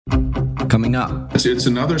Coming up. It's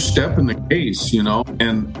another step in the case,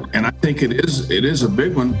 and I think it is a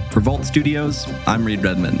big one. For Vault Studios, I'm Reed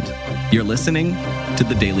Redmond. You're listening to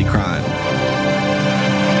The Daily Crime.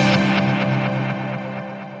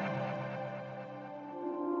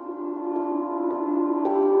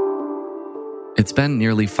 It's been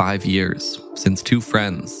nearly 5 years since two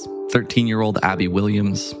friends, 13-year-old Abby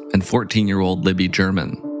Williams and 14-year-old Libby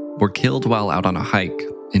German, were killed while out on a hike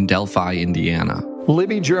in Delphi, Indiana.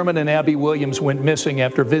 Libby German and Abby Williams went missing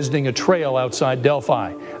after visiting a trail outside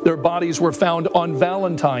Delphi. Their bodies were found on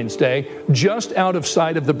Valentine's Day, just out of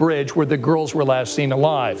sight of the bridge where the girls were last seen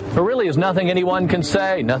alive. There really is nothing anyone can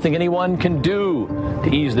say, nothing anyone can do to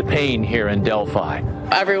ease the pain here in Delphi.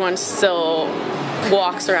 Everyone still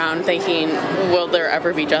walks around thinking, will there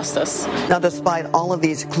ever be justice? Now, despite all of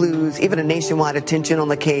these clues, even a nationwide attention on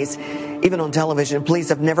the case, even on television, police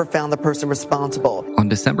have never found the person responsible. On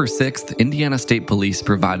December 6th, Indiana State Police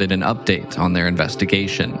provided an update on their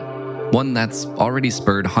investigation, one that's already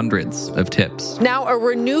spurred hundreds of tips. Now, a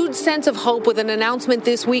renewed sense of hope with an announcement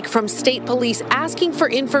this week from state police asking for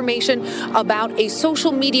information about a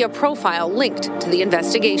social media profile linked to the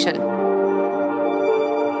investigation.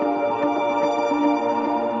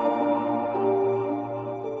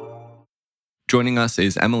 Joining us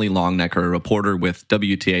is Emily Longnecker, a reporter with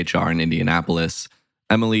WTHR in Indianapolis.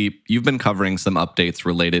 Emily, you've been covering some updates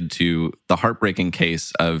related to the heartbreaking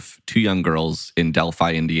case of two young girls in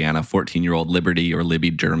Delphi, Indiana, 14-year-old Liberty or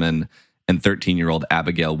Libby German and 13-year-old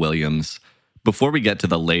Abigail Williams. Before we get to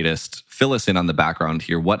the latest, fill us in on the background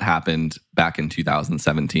here. What happened back in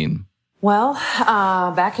 2017? Well,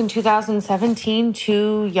 back in 2017,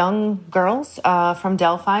 two young girls from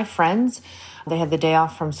Delphi, friends, they had the day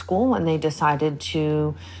off from school and they decided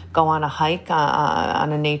to go on a hike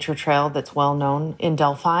on a nature trail that's well known in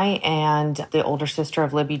Delphi. And the older sister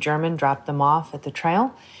of Libby German dropped them off at the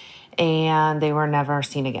trail and they were never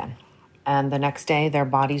seen again. And the next day, their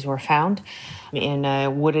bodies were found in a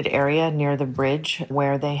wooded area near the bridge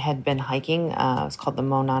where they had been hiking. It was called the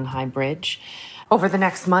Monon High Bridge. Over the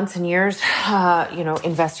next months and years,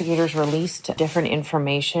 investigators released different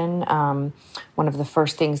information. One of the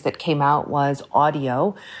first things that came out was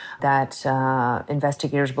audio that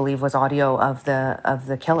investigators believe was audio of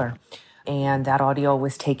the killer. And that audio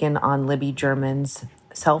was taken on Libby German's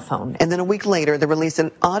cell phone. And then a week later, they released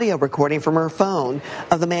an audio recording from her phone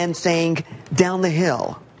of the man saying, "Down the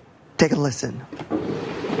hill." Take a listen.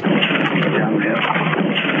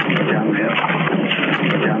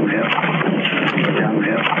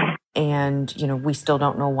 And, we still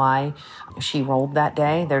don't know why she rolled that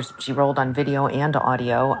day. She rolled on video and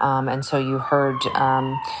audio. And so you heard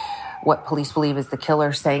what police believe is the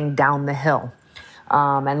killer saying "down the hill."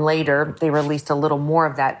 And later they released a little more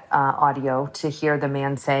of that audio to hear the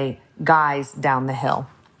man say, "Guys, down the hill."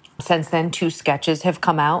 Since then, two sketches have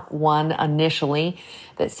come out. One initially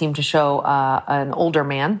that seemed to show an older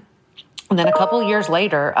man. And then a couple of years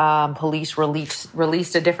later, police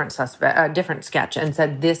released a different sketch and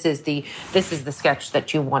said, this is the sketch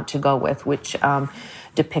that you want to go with, which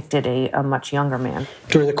depicted a much younger man.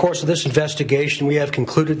 During the course of this investigation, we have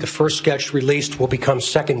concluded the first sketch released will become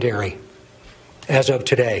secondary as of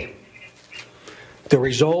today. The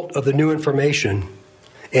result of the new information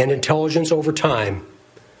and intelligence over time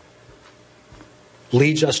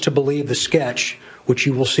leads us to believe the sketch, which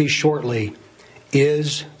you will see shortly,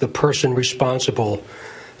 is the person responsible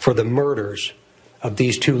for the murders of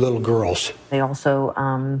these two little girls. They also,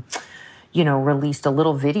 released a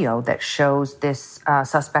little video that shows this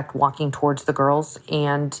suspect walking towards the girls,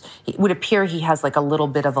 and it would appear he has like a little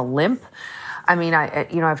bit of a limp. I mean,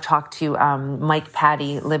 I've talked to Mike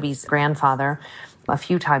Patty, Libby's grandfather, a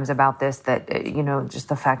few times about this, that, just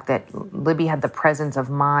the fact that Libby had the presence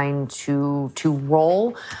of mind to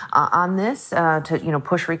roll on this, to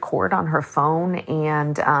push record on her phone.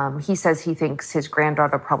 And he says he thinks his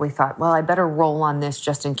granddaughter probably thought, well, I better roll on this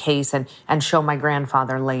just in case and show my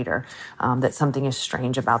grandfather later that something is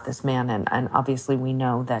strange about this man. And obviously we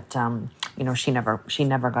know that, she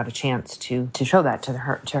never got a chance to show that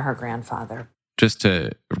to her grandfather. Just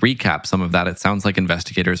to recap some of that, it sounds like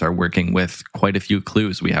investigators are working with quite a few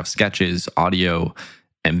clues. We have sketches, audio,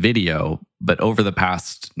 and video. But over the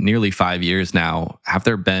past nearly 5 years now, have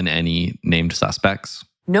there been any named suspects?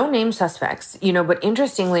 No named suspects, but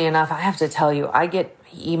interestingly enough, I have to tell you, I get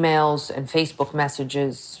emails and Facebook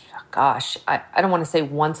messages, I don't want to say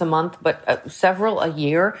once a month, but several a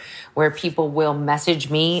year, where people will message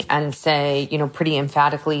me and say, pretty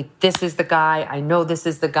emphatically, this is the guy, I know this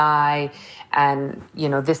is the guy, and,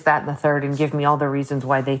 this, that, and the third, and give me all the reasons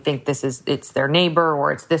why they think it's their neighbor,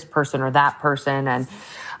 or it's this person or that person. And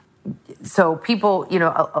So people,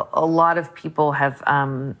 a lot of people have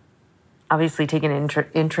obviously taken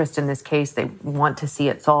interest in this case. They want to see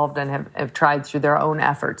it solved and have tried through their own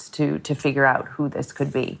efforts to figure out who this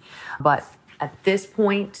could be. But at this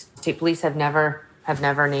point, state police have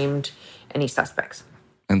never named any suspects.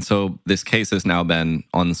 And so this case has now been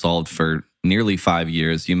unsolved for nearly 5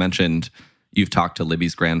 years. You mentioned you've talked to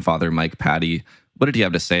Libby's grandfather, Mike Patty. What did he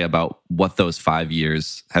have to say about what those 5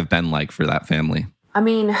 years have been like for that family? I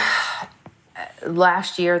mean,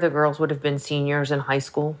 last year the girls would have been seniors in high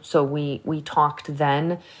school. So we talked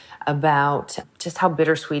then about just how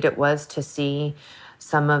bittersweet it was to see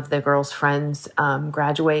some of the girls' friends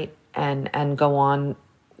graduate and go on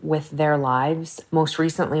with their lives. Most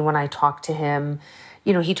recently, when I talked to him,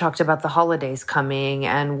 he talked about the holidays coming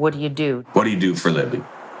and what do you do? What do you do for Libby?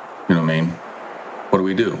 You know what I mean? What do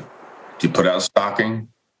we do? Do you put out a stocking?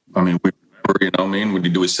 I mean, what do you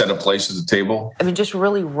do is set a place at the table? I mean, just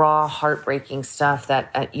really raw, heartbreaking stuff that,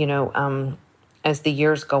 as the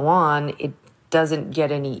years go on, it doesn't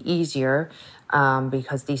get any easier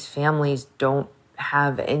because these families don't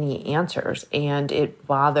have any answers. And it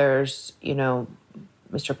bothers,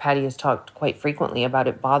 Mr. Patty has talked quite frequently about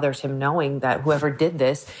it bothers him knowing that whoever did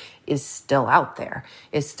this is still out there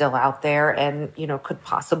and, could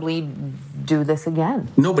possibly do this again.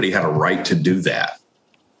 Nobody had a right to do that.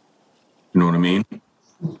 You know what I mean?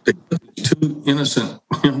 They took 2 innocent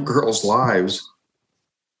young girls' lives.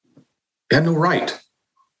 You had no right.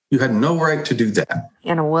 You had no right to do that.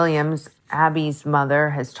 Anna Williams, Abby's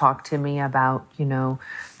mother, has talked to me about,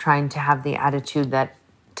 trying to have the attitude that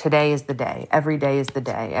today is the day. Every day is the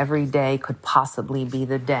day. Every day could possibly be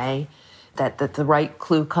the day that the right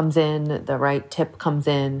clue comes in, the right tip comes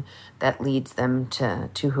in that leads them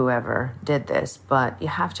to whoever did this. But you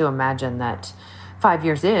have to imagine that 5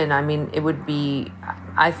 years in,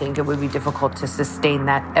 I think it would be difficult to sustain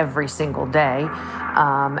that every single day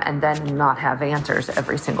and then not have answers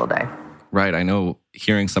every single day. Right. I know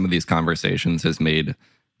hearing some of these conversations has made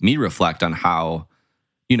me reflect on how,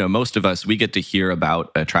 most of us, we get to hear about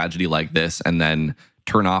a tragedy like this and then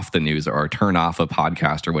turn off the news or turn off a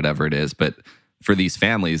podcast or whatever it is. But for these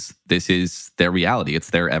families, this is their reality. It's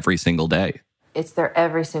their every single day. It's their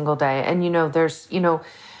every single day. And,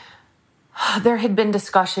 there had been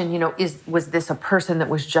discussion, was this a person that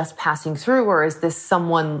was just passing through or is this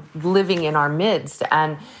someone living in our midst?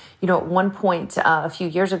 And, at one point a few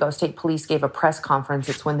years ago, state police gave a press conference.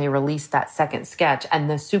 It's when they released that second sketch. And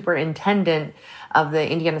the superintendent of the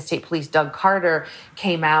Indiana State Police, Doug Carter,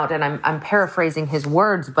 came out, and I'm paraphrasing his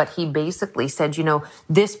words, but he basically said,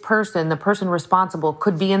 this person, the person responsible,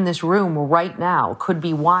 could be in this room right now, could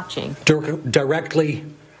be watching. Directly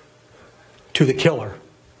to the killer,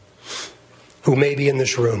 who may be in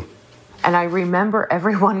this room. And I remember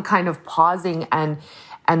everyone kind of pausing and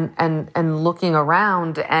looking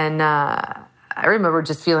around. And I remember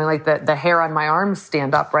just feeling like the hair on my arms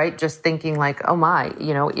stand up, right? Just thinking like, oh my,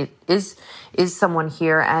 it is someone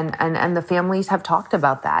here. And the families have talked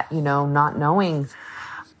about that, not knowing,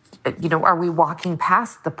 are we walking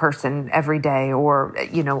past the person every day? Or,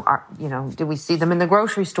 do we see them in the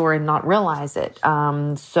grocery store and not realize it?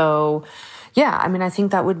 Yeah, I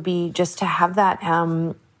think that would be just to have that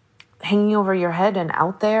hanging over your head and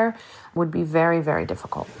out there would be very, very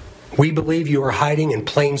difficult. We believe you are hiding in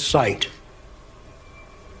plain sight.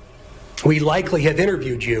 We likely have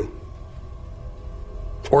interviewed you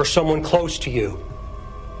or someone close to you.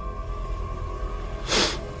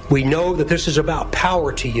 We know that this is about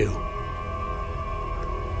power to you.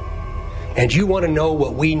 And you want to know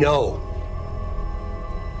what we know.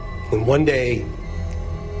 And one day,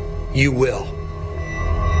 you will.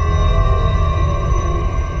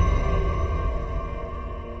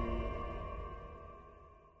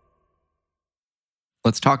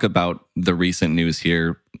 Let's talk about the recent news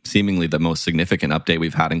here, seemingly the most significant update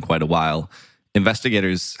we've had in quite a while.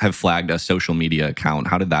 Investigators have flagged a social media account.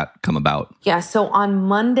 How did that come about? Yeah, so on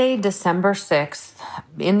Monday, December 6th,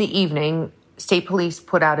 in the evening, state police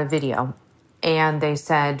put out a video. And they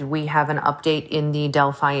said, we have an update in the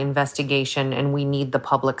Delphi investigation and we need the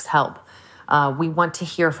public's help. We want to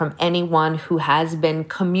hear from anyone who has been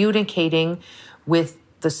communicating with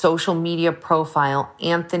the social media profile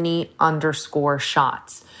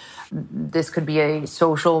Anthony_Shots. This could be a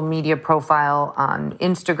social media profile on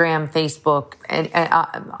Instagram, Facebook, and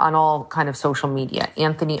on all kind of social media,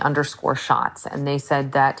 Anthony_Shots. And they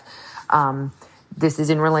said that this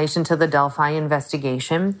is in relation to the Delphi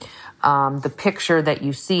investigation. The picture that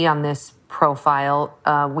you see on this profile,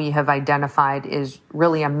 we have identified is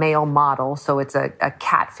really a male model. So it's a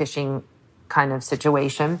catfishing kind of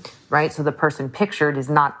situation, right? So the person pictured is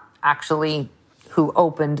not actually who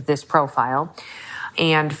opened this profile.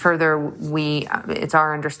 And further, it's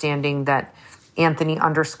our understanding that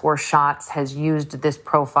Anthony_Shots has used this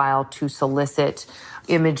profile to solicit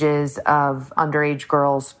images of underage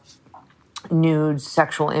girls, nudes,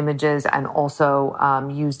 sexual images, and also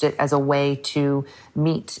used it as a way to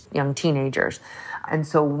meet young teenagers. And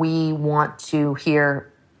so we want to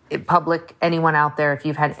hear public, anyone out there, if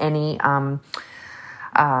you've had any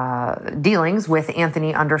dealings with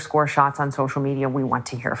Anthony_Shots on social media, we want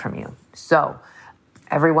to hear from you. So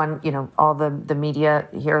everyone, all the media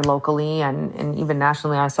here locally and even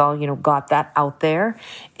nationally, I saw, got that out there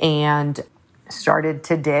and started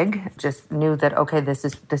to dig, just knew that, okay, this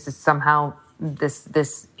is somehow, this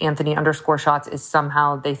Anthony_Shots is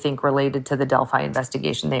somehow, they think, related to the Delphi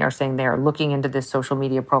investigation. They are saying they are looking into this social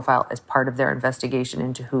media profile as part of their investigation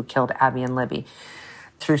into who killed Abby and Libby.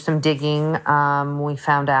 Through some digging, we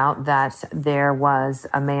found out that there was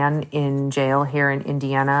a man in jail here in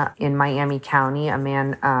Indiana, in Miami County, a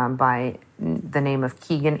man by the name of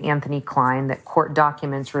Keegan Anthony Klein, that court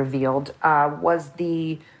documents revealed was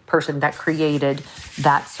the person that created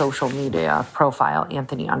that social media profile,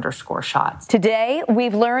 Anthony_Shots. Today,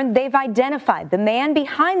 we've learned they've identified the man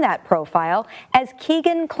behind that profile as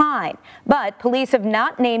Keegan Klein, but police have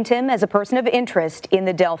not named him as a person of interest in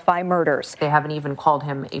the Delphi murders. They haven't even called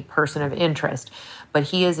him a person of interest, but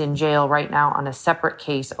he is in jail right now on a separate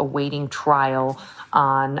case awaiting trial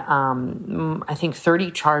on, I think,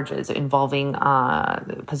 30 charges involving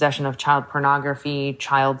possession of child pornography,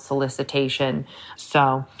 child solicitation.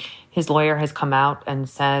 So his lawyer has come out and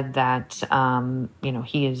said that,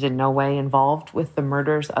 he is in no way involved with the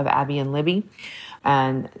murders of Abby and Libby.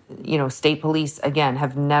 And, state police, again,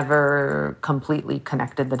 have never completely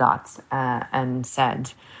connected the dots and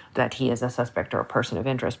said that he is a suspect or a person of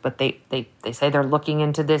interest. But they say they're looking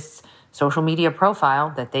into this social media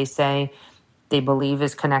profile that they say they believe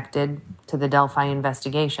is connected to the Delphi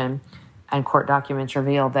investigation. And court documents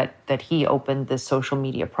reveal that he opened this social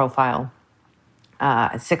media profile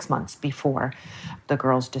 6 months before the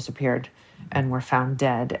girls disappeared and were found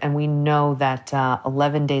dead. And we know that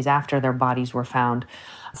 11 days after their bodies were found,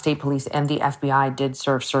 state police and the FBI did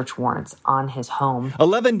serve search warrants on his home.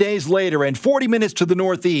 11 days later and 40 minutes to the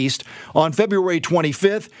northeast, on February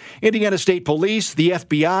 25th, Indiana State Police, the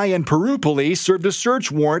FBI, and Peru Police served a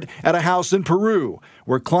search warrant at a house in Peru,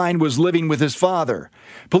 where Klein was living with his father.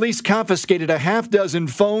 Police confiscated a half-dozen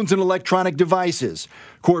phones and electronic devices.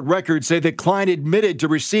 Court records say that Klein admitted to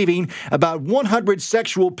receiving about 100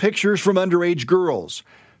 sexual pictures from underage girls.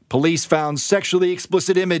 Police found sexually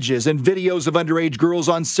explicit images and videos of underage girls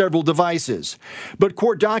on several devices. But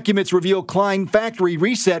court documents reveal Klein factory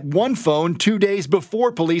reset one phone 2 days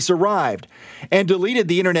before police arrived and deleted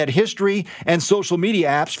the internet history and social media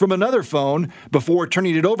apps from another phone before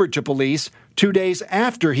turning it over to police 2 days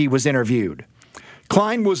after he was interviewed.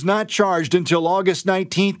 Klein was not charged until August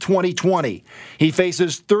 19, 2020. He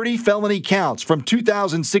faces 30 felony counts from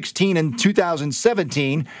 2016 and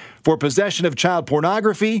 2017 for possession of child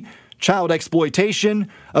pornography, child exploitation,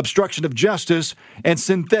 obstruction of justice, and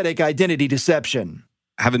synthetic identity deception.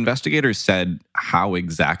 Have investigators said how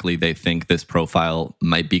exactly they think this profile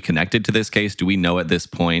might be connected to this case? Do we know at this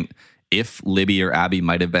point if Libby or Abby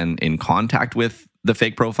might have been in contact with the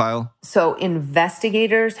fake profile? So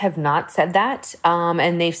investigators have not said that.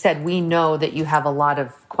 And they've said, we know that you have a lot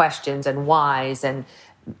of questions and whys and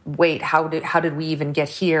wait, how did we even get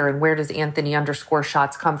here? And where does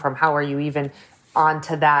Anthony_Shots come from? How are you even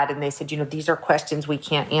onto that? And they said, these are questions we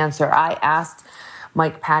can't answer. I asked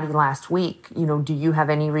Mike Patty last week, do you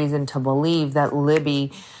have any reason to believe that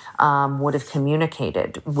Libby would have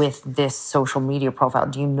communicated with this social media profile?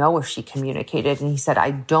 Do you know if she communicated? And he said,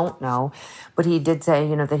 I don't know. But he did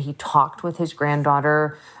say, that he talked with his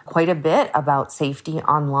granddaughter quite a bit about safety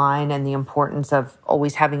online and the importance of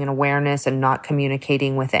always having an awareness and not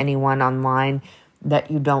communicating with anyone online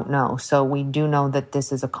that you don't know. So we do know that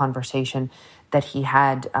this is a conversation that he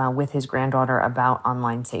had with his granddaughter about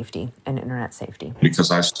online safety and internet safety.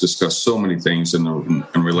 Because I discussed so many things in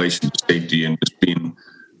relation to safety and just being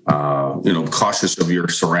cautious of your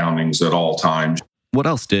surroundings at all times. What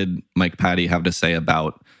else did Mike Patty have to say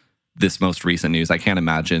about this most recent news? I can't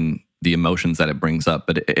imagine the emotions that it brings up,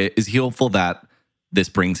 but is he hopeful that this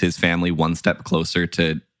brings his family one step closer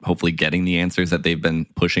to hopefully getting the answers that they've been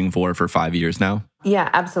pushing for 5 years now? Yeah,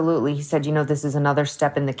 absolutely. He said, this is another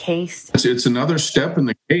step in the case. It's another step in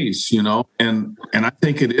the case, and I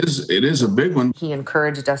think it is a big one. He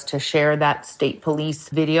encouraged us to share that state police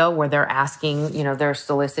video where they're asking, they're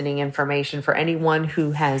soliciting information for anyone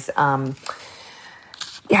who has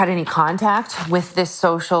had any contact with this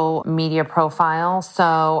social media profile.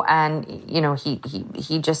 So, and, you know, he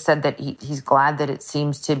just said that he's glad that it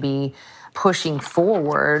seems to be pushing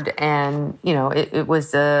forward, and you know it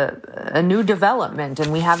was a new development, and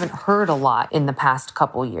we haven't heard a lot in the past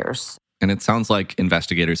couple years. And it sounds like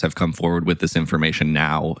investigators have come forward with this information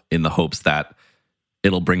now in the hopes that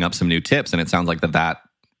it'll bring up some new tips, and it sounds like that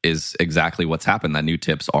is exactly what's happened, that new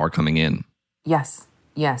tips are coming in. Yes.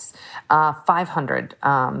 500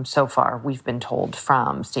 so far, we've been told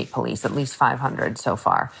from state police. At least 500 so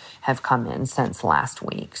far have come in since last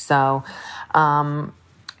week. So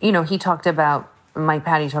you know, Mike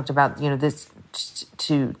Patty talked about, you know, this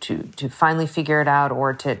to finally figure it out,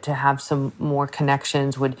 or to have some more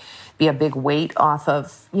connections would be a big weight off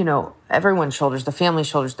of, you know, everyone's shoulders, the family's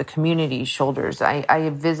shoulders, the community's shoulders. I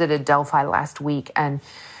visited Delphi last week and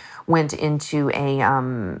went into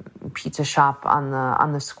a pizza shop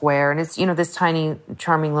on the square, and it's, you know, this tiny,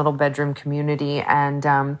 charming little bedroom community,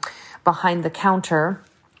 and behind the counter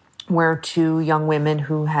were two young women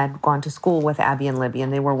who had gone to school with Abby and Libby,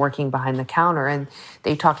 and they were working behind the counter, and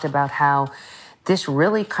they talked about how this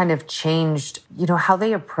really kind of changed, you know, how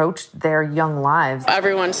they approached their young lives.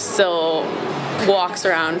 Everyone still walks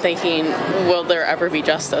around thinking, will there ever be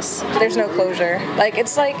justice? There's no closure.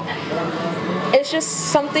 It's just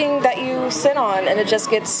something that you sit on, and it's just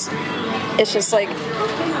like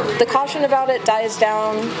the caution about it dies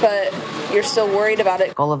down, but you're still worried about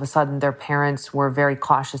it. All of a sudden, their parents were very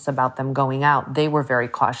cautious about them going out. They were very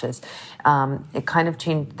cautious. It kind of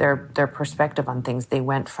changed their perspective on things. They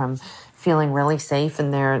went from feeling really safe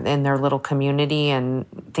in their little community and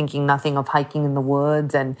thinking nothing of hiking in the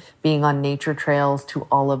woods and being on nature trails, to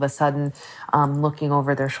all of a sudden looking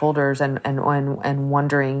over their shoulders and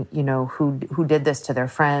wondering, you know, who did this to their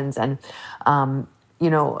friends. And you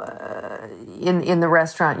know, in the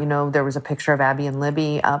restaurant, you know, there was a picture of Abby and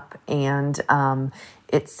Libby up, and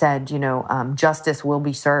it said, you know, justice will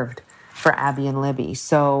be served for Abby and Libby.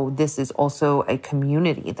 So this is also a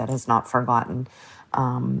community that has not forgotten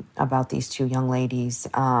about these two young ladies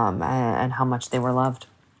and how much they were loved.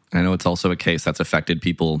 I know it's also a case that's affected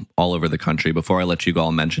people all over the country. Before I let you go,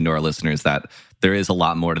 I'll mention to our listeners that there is a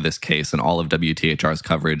lot more to this case, and all of WTHR's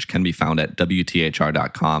coverage can be found at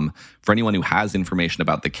WTHR.com. For anyone who has information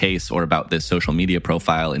about the case or about this social media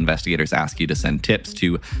profile, investigators ask you to send tips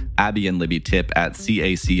to Abby and Libby Tip at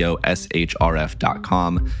CACOSHRF.com.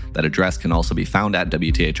 That address can also be found at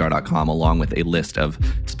WTHR.com, along with a list of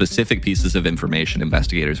specific pieces of information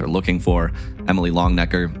investigators are looking for. Emily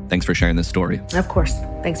Longnecker, thanks for sharing this story. Of course.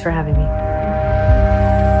 Thanks for having me.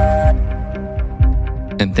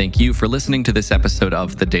 And thank you for listening to this episode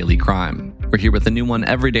of The Daily Crime. We're here with a new one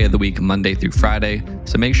every day of the week, Monday through Friday,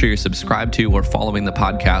 so make sure you're subscribed to or following the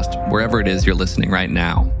podcast wherever it is you're listening right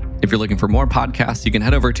now. If you're looking for more podcasts, you can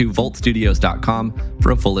head over to voltstudios.com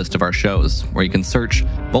for a full list of our shows, where you can search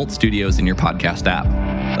Volt Studios in your podcast app.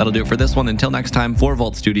 That'll do it for this one. Until next time, for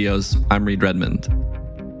Volt Studios, I'm Reed Redmond.